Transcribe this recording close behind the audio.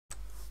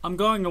I'm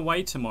going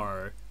away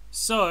tomorrow,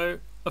 so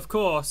of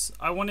course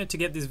I wanted to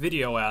get this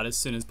video out as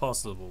soon as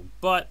possible,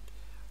 but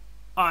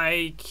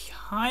I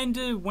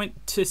kinda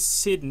went to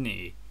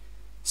Sydney.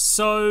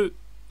 So,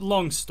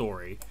 long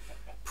story.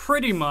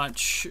 Pretty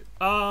much,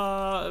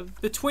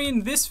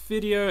 between this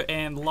video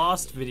and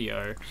last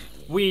video,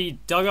 we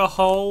dug a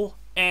hole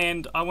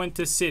and I went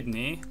to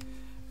Sydney,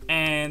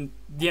 and,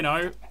 you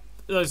know,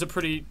 those are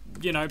pretty,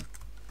 you know,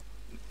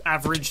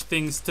 average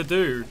things to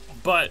do.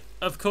 But,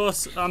 of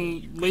course,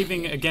 I'm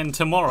leaving again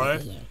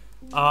tomorrow,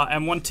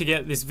 and want to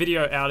get this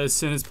video out as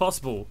soon as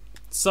possible.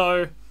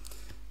 So,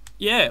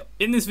 yeah,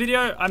 in this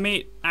video, I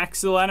meet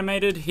Axel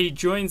Animated. He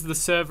joins the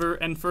server,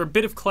 and for a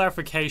bit of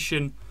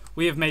clarification,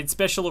 we have made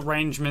special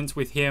arrangements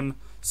with him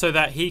so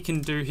that he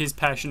can do his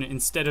passion.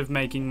 Instead of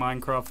making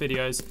Minecraft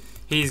videos,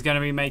 he's going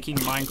to be making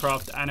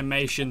Minecraft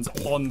animations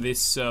on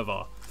this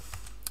server.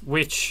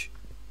 Which,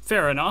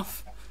 fair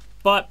enough.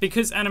 But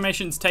because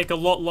animations take a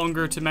lot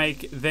longer to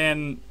make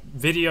than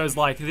videos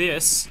like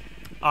this,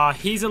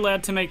 he's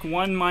allowed to make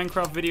one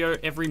Minecraft video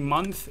every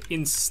month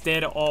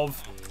instead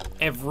of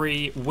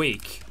every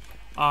week.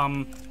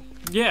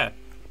 Yeah,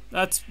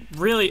 that's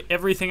really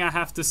everything I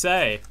have to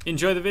say.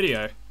 Enjoy the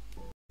video.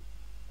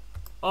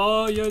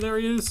 Oh, yo, there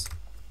he is.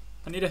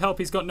 I need help,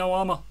 he's got no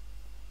armor.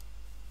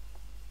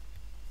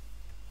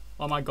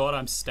 Oh my god,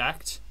 I'm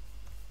stacked.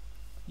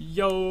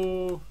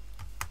 Yo.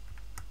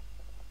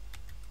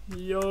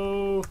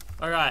 Yo.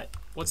 Alright,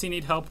 what's he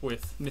need help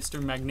with,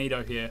 Mr.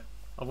 Magneto here?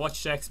 I've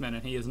watched X-Men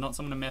and he is not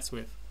someone to mess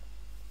with.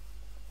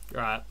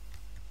 Alright.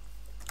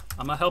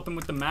 I'm gonna help him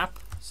with the map,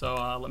 so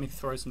let me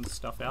throw some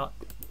stuff out.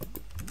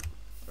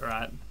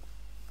 Alright.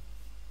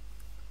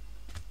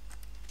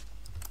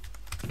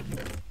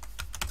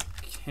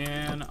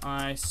 Can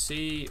I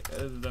see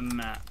the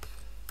map?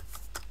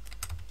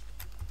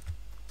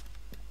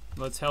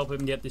 Let's help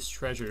him get this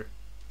treasure.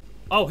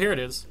 Oh, here it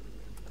is.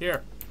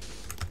 Here.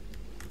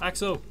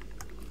 Axel.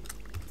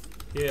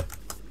 Here.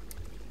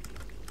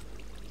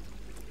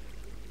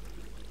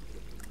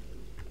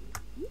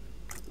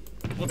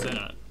 What's in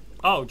it?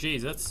 Oh,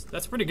 geez,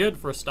 that's pretty good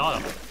for a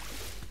starter.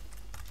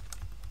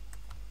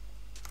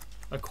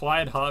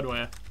 Acquired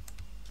hardware.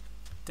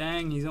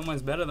 Dang, he's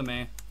almost better than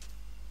me.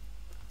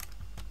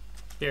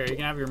 Here, you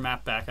can have your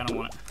map back. I don't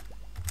want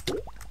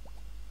it.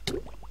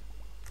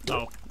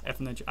 Oh, F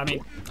in the... I mean,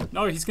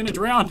 no, he's gonna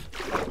drown.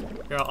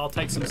 Here, I'll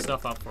take some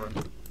stuff up for him.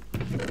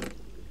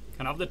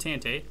 Can I have the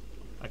TNT?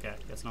 Okay,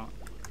 guess not.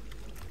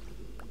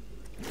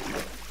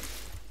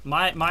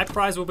 My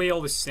prize will be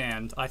all this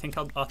sand. I think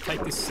I'll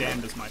take this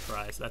sand as my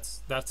prize.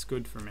 That's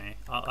good for me.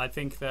 I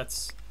think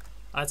that's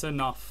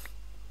enough.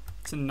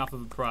 It's enough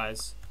of a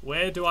prize.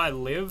 Where do I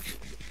live?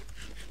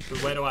 Or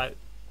where do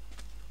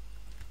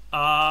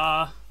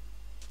I...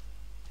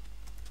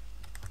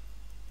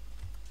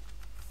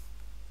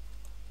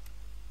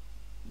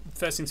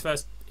 First things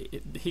first,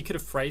 he could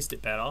have phrased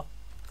it better.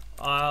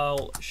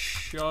 I'll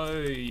show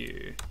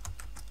you.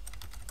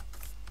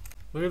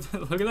 Look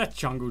at that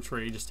jungle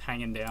tree just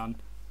hanging down.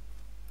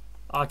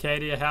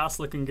 Arcadia house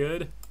looking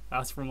good.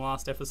 That's from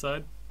last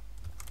episode.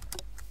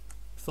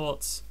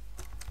 Thoughts?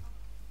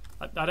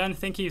 I don't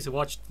think he's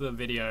watched the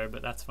video,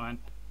 but that's fine.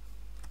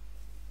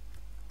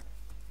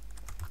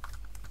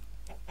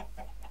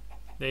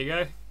 There you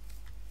go.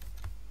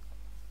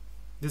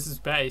 This is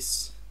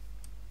base.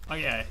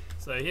 Okay,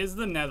 so here's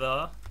the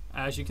nether.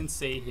 As you can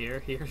see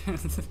here.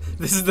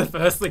 This is the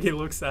first thing he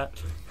looks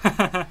at.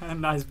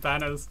 Nice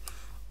banners.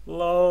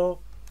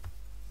 Lol.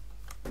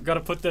 Gotta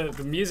put the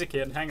music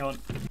in. Hang on.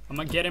 I'm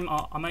gonna get him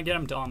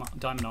diamond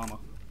armor.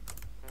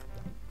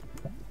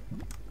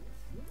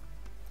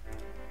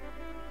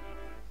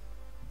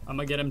 I'm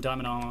gonna get him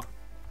diamond armor.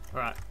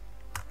 Alright.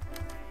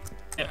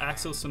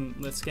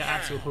 Let's get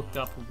Axel hooked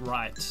up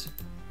right.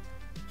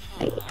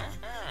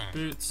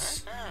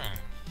 Boots.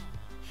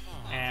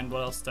 And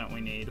what else don't we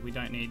need? We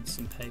don't need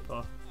some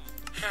paper.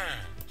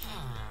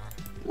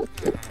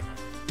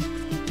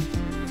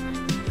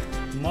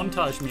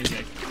 Montage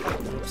music.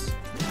 Oops.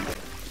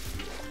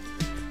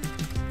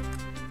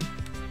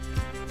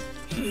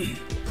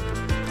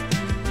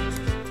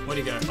 Where'd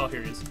he go? Oh,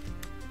 here he is.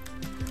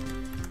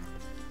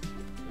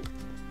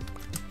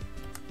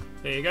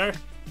 There you go.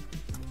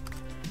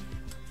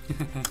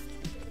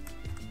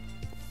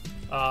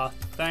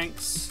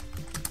 Thanks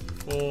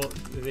for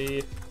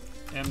the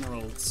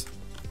emeralds.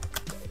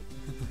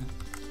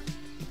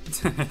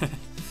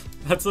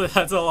 That's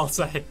all I'll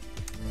say.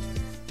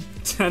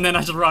 And then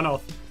I just run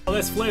off. Oh,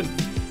 there's Flynn.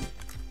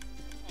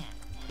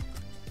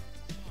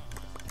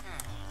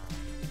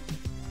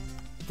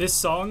 This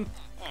song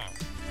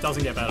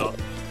doesn't get better.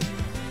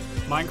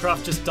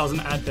 Minecraft just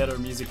doesn't add better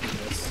music than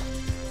this.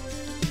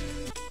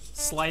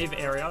 Slave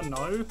area,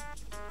 no.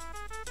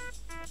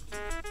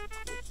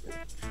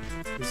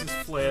 This is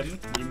Flynn.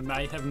 You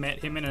may have met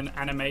him in an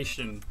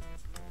animation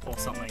or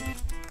something.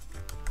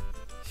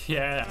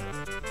 Yeah.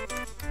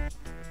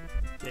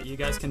 Yeah, you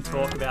guys can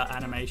talk about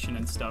animation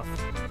and stuff.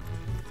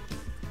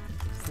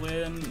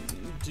 Flynn,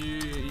 do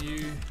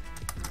you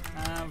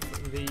have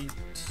the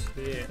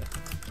tier?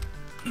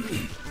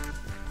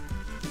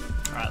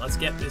 Alright, let's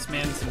get this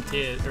man some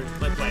tears.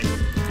 Wait.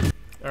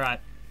 Alright.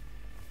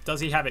 Does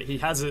he have it? He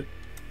has it.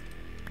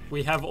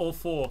 We have all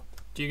 4.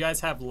 Do you guys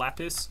have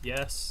lapis?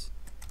 Yes.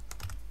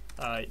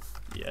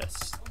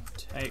 Yes.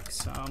 Take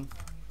some.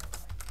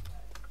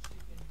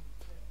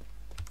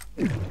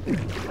 We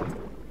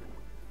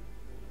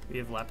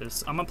have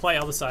lapis. I'm gonna play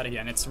other side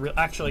again. It's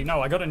actually,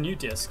 no, I got a new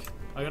disc.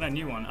 I got a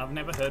new one. I've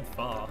never heard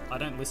far. I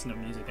don't listen to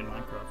music in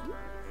Minecraft.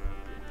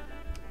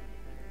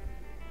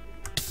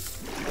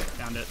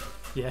 Found it.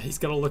 Yeah, he's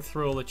gotta look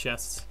through all the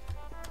chests.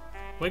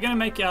 We're gonna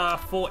make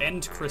 4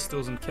 end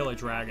crystals and kill a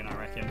dragon, I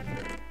reckon.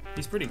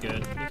 He's pretty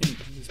good.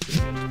 He's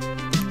pretty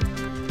good.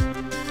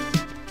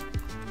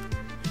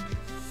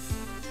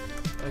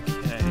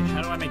 Okay,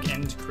 how do I make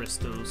end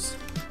crystals?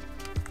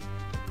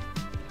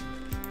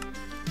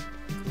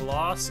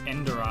 Glass,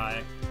 ender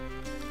eye,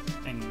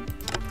 and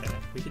okay,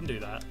 we can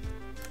do that.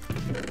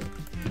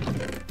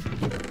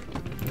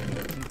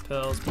 Ender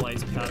pearls,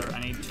 blaze powder. I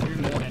need 2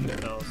 more ender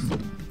pearls.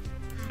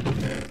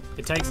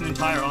 It takes an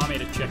entire army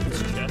to check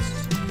this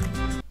chest.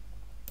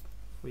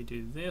 We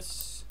do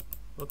this.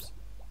 Whoops.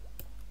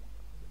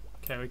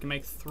 Okay, we can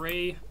make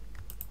 3.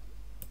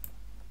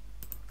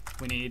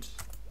 We need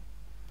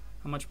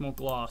how much more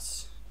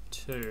glass?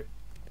 2.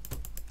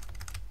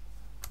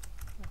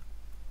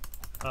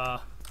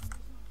 Alright.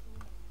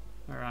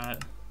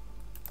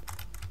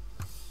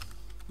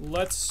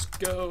 Let's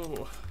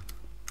go.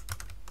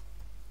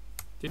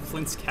 Dude,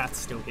 Flint's cat's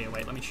still here.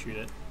 Wait, let me shoot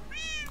it.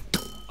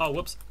 Oh,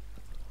 whoops.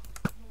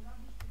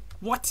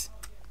 What?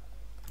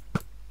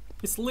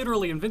 It's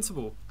literally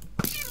invincible.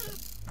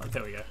 Oh,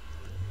 there we go.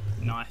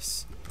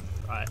 Nice.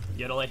 Right,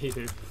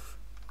 Yedalehu.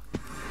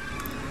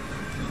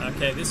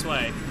 Okay, this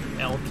way.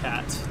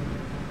 L-cat.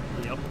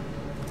 Yep.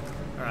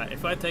 Alright,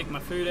 if I take my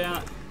food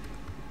out.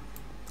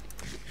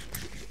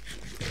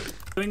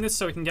 Doing this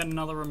so we can get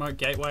another remote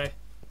gateway.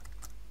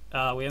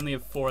 We only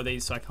have 4 of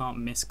these, so I can't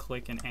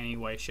misclick in any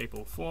way, shape,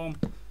 or form.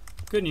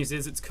 Good news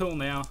is it's cool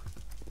now.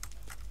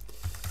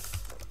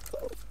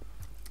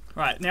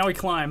 Right, now we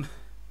climb.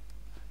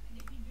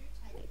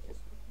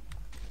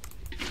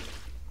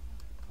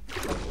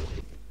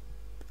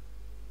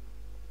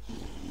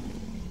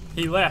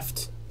 He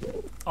left.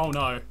 Oh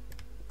no.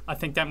 I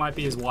think that might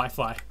be his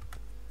Wi-Fi.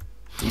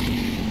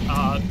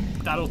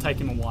 That'll take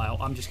him a while.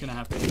 I'm just gonna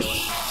have to kill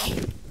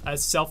it.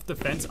 As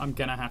self-defense, I'm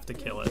gonna have to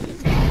kill it.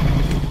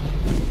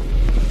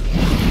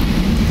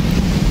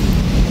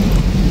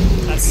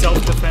 As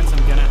self-defense,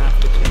 I'm gonna have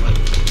to kill it.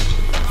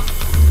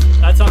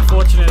 That's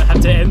unfortunate it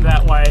had to end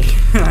that way.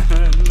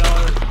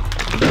 No.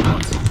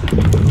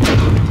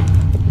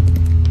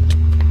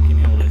 Give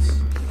me all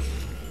this.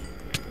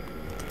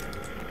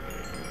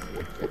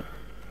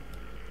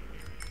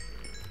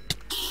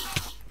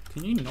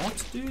 Can you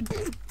not, dude?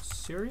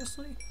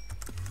 Seriously?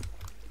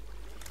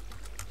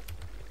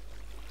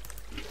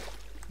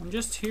 I'm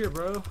just here,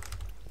 bro.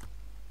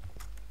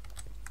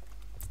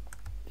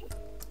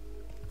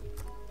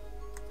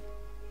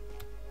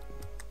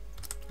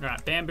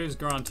 Alright, bamboo's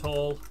grown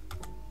tall.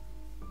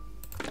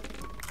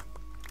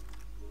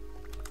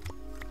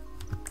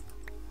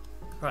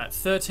 Alright,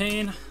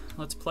 13.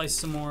 Let's place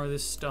some more of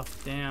this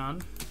stuff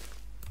down.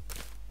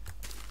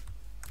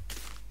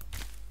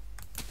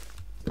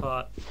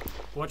 But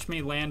watch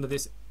me land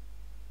this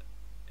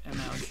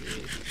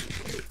MLG.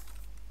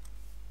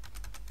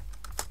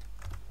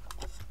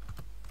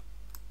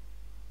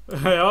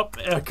 Yep,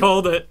 I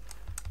called it.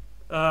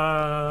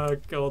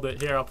 Called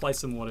it. Here, I'll place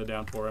some water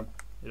down for him.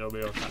 It'll be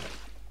okay.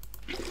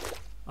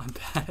 I'm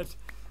bad.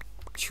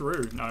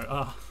 True.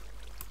 No.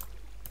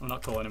 I'm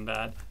not calling him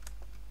bad.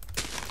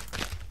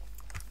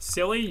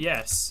 Silly,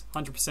 yes,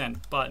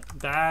 100%. But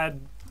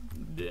bad.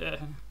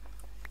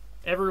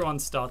 Everyone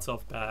starts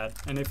off bad,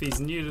 and if he's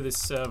new to this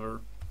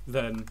server,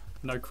 then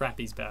no crap,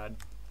 he's bad.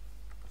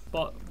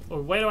 But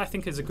where do I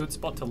think is a good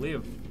spot to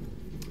live?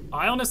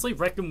 I honestly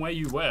reckon where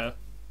you were.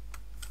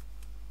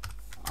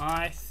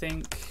 I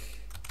think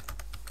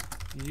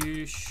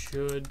you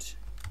should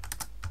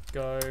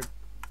go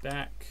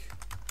back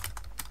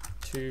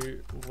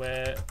to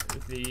where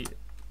the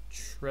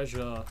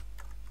treasure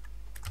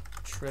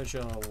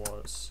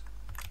was.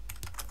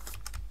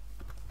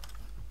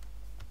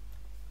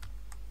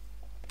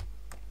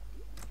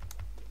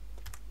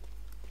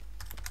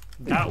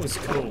 That was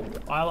cool.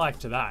 I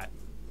liked that.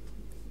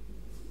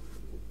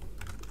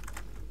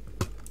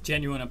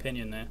 Genuine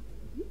opinion there.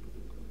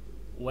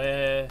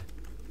 Where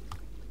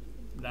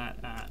that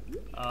at?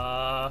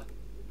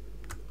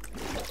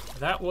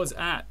 That was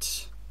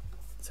at.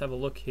 Let's have a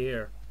look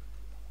here.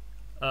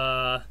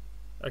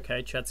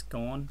 Okay, chat's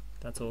gone.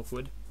 That's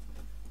awkward.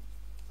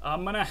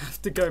 I'm gonna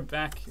have to go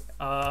back.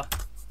 I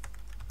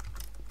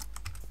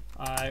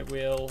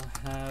will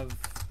have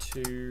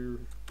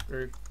to.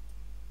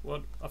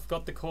 What? I've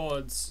got the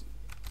chords.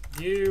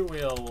 You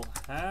will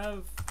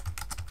have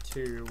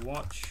to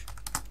watch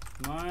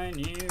my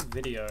new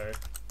video.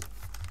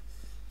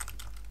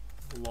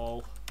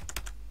 Lol.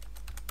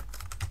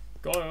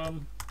 Go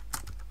on.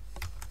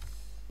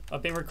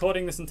 I've been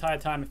recording this entire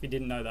time if you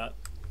didn't know that.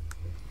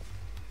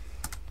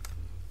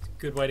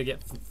 Good way to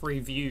get free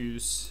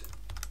views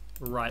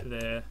right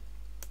there.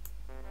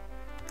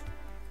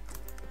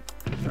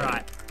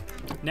 Right.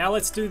 Now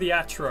let's do the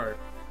outro.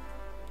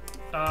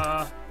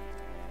 Time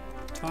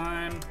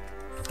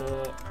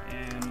for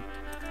an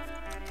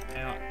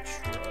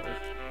outro.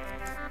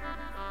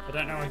 I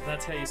don't know if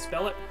that's how you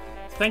spell it.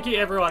 Thank you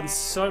everyone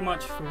so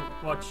much for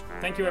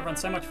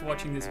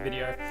watching this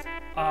video.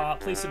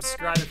 Please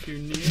subscribe if you're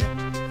new.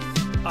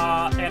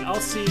 And I'll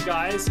see you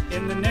guys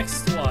in the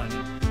next one.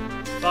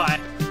 Bye.